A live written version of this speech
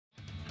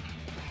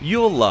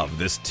You'll love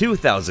this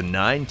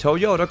 2009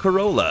 Toyota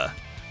Corolla.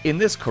 In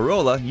this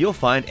Corolla, you'll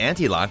find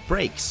anti-lock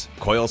brakes,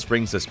 coil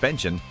spring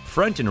suspension,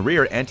 front and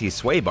rear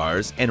anti-sway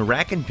bars, and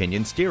rack and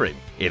pinion steering.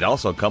 It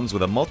also comes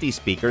with a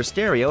multi-speaker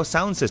stereo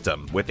sound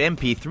system with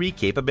MP3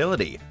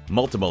 capability,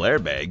 multiple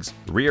airbags,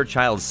 rear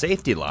child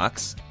safety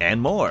locks,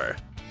 and more.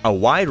 A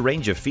wide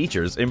range of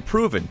features and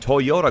proven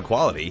Toyota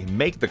quality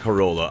make the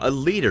Corolla a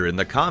leader in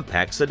the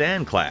compact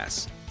sedan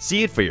class.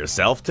 See it for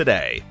yourself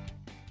today.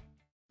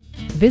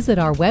 Visit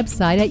our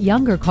website at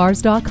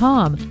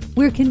youngercars.com.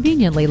 We're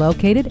conveniently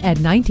located at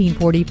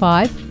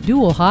 1945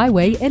 Dual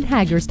Highway in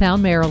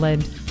Hagerstown,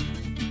 Maryland.